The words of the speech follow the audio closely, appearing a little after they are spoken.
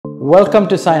Welcome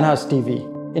to SIGNHOUSE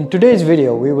TV. In today's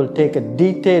video, we will take a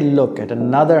detailed look at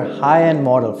another high-end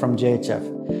model from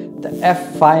JHF, the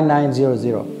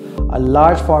F5900, a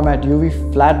large format UV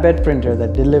flatbed printer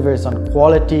that delivers on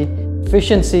quality,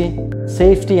 efficiency,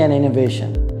 safety and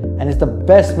innovation, and is the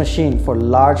best machine for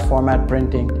large format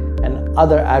printing and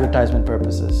other advertisement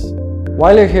purposes.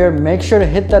 While you're here, make sure to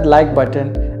hit that like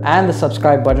button and the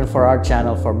subscribe button for our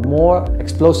channel for more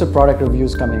explosive product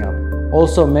reviews coming up.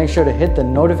 Also, make sure to hit the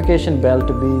notification bell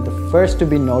to be the first to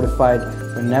be notified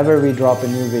whenever we drop a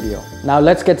new video. Now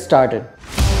let's get started.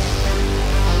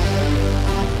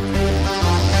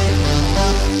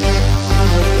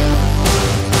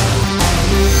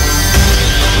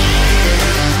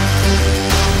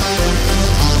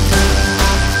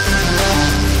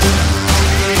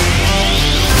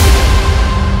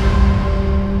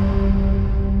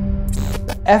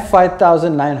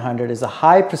 F5900 is a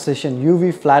high-precision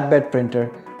UV flatbed printer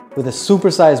with a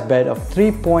supersized bed of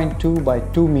 3.2 by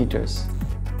 2 meters.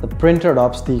 The printer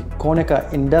adopts the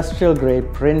Konica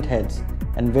industrial-grade print heads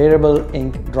and variable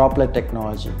ink droplet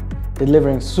technology,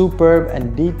 delivering superb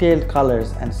and detailed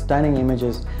colors and stunning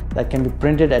images that can be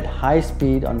printed at high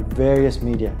speed on various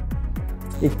media.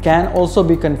 It can also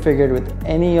be configured with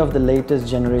any of the latest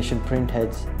generation print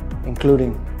heads,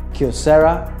 including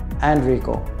Kyocera and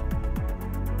Ricoh.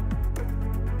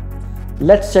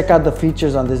 Let's check out the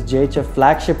features on this JHF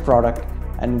flagship product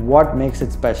and what makes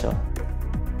it special.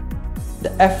 The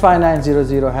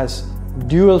F5900 has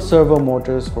dual servo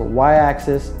motors for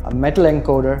Y-axis, a metal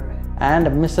encoder, and a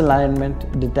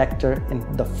misalignment detector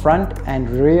in the front and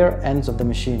rear ends of the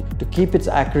machine to keep its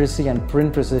accuracy and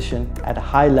print precision at a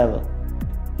high level.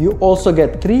 You also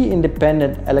get 3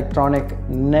 independent electronic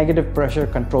negative pressure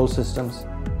control systems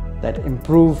that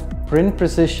improve print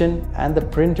precision and the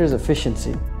printer's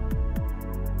efficiency.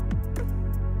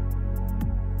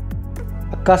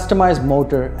 A customized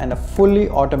motor and a fully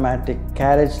automatic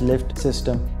carriage lift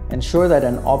system ensure that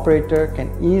an operator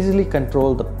can easily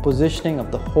control the positioning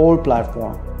of the whole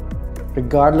platform,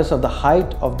 regardless of the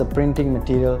height of the printing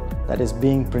material that is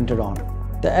being printed on.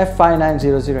 The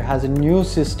F5900 has a new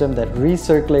system that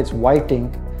recirculates white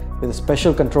ink with a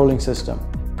special controlling system,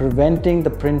 preventing the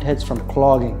print heads from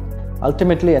clogging,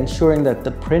 ultimately ensuring that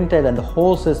the print head and the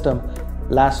whole system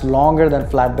last longer than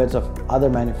flatbeds of other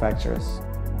manufacturers.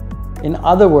 In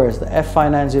other words, the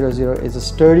F5900 is a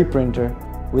sturdy printer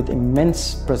with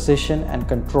immense precision and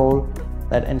control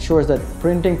that ensures that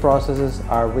printing processes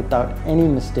are without any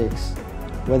mistakes,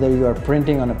 whether you are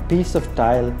printing on a piece of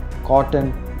tile,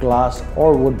 cotton, glass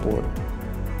or wood board.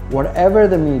 Whatever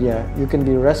the media, you can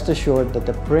be rest assured that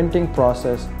the printing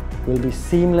process will be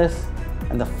seamless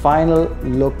and the final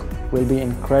look will be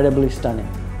incredibly stunning.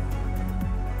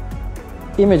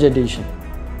 Image adhesion.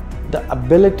 The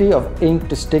ability of ink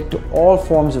to stick to all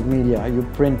forms of media you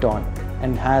print on,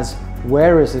 and has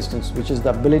wear resistance, which is the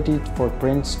ability for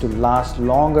prints to last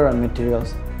longer on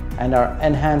materials and are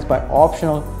enhanced by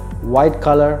optional white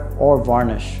color or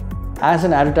varnish. As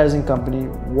an advertising company,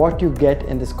 what you get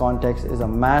in this context is a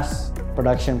mass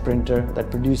production printer that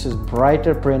produces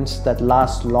brighter prints that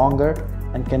last longer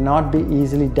and cannot be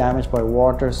easily damaged by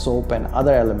water, soap and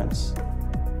other elements.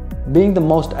 Being the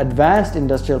most advanced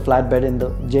industrial flatbed in the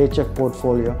JHF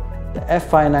portfolio, the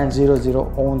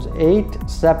F5900 owns 8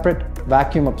 separate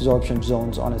vacuum absorption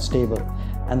zones on its table,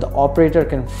 and the operator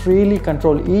can freely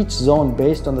control each zone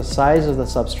based on the size of the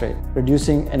substrate,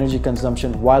 reducing energy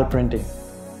consumption while printing.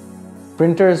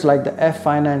 Printers like the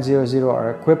F5900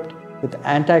 are equipped with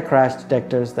anti-crash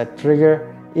detectors that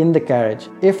trigger in the carriage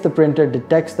if the printer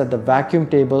detects that the vacuum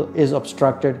table is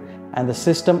obstructed, and the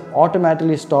system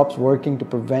automatically stops working to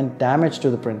prevent damage to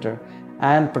the printer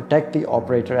and protect the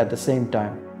operator at the same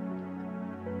time.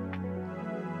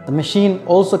 The machine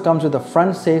also comes with a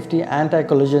front safety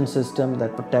anti-collision system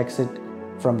that protects it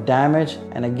from damage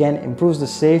and again improves the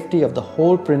safety of the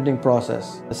whole printing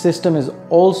process. The system is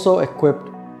also equipped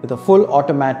with a full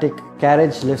automatic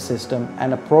carriage lift system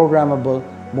and a programmable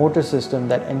motor system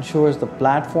that ensures the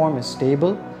platform is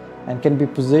stable and can be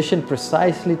positioned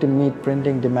precisely to meet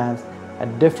printing demands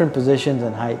at different positions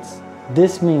and heights.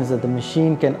 This means that the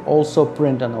machine can also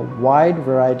print on a wide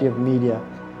variety of media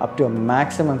up to a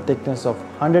maximum thickness of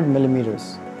 100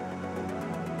 millimeters.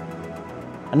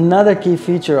 Another key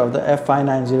feature of the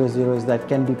F5900 is that it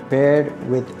can be paired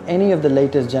with any of the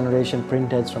latest generation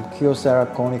print heads from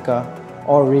Kyocera, Konica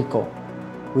or Ricoh.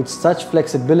 With such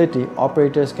flexibility,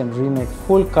 operators can remake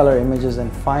full color images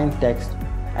and fine text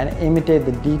and imitate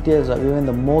the details of even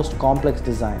the most complex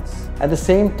designs. At the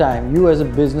same time, you as a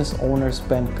business owner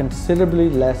spend considerably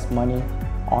less money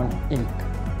on ink.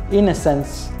 In a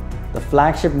sense, The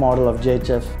flagship model of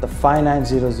JHF, the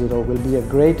 5900, will be a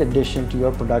great addition to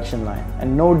your production line,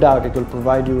 and no doubt it will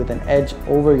provide you with an edge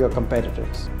over your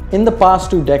competitors. In the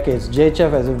past 2 decades,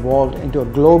 JHF has evolved into a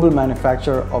global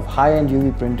manufacturer of high-end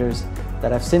UV printers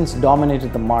that have since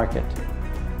dominated the market.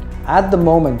 At the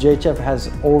moment, JHF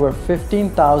has over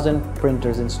 15,000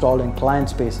 printers installed in client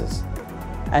spaces,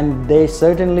 and they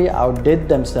certainly outdid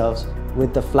themselves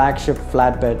with the flagship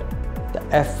flatbed, the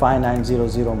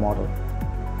F5900 model.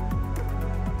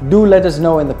 Do let us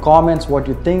know in the comments what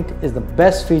you think is the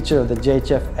best feature of the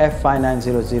JHF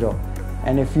F5900,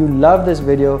 and if you love this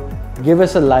video, give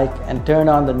us a like and turn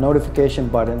on the notification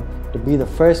button to be the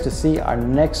first to see our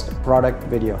next product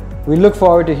video. We look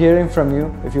forward to hearing from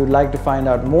you. If you'd like to find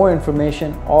out more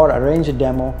information or arrange a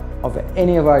demo of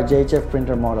any of our JHF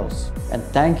printer models. And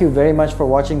thank you very much for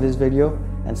watching this video,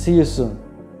 and see you soon.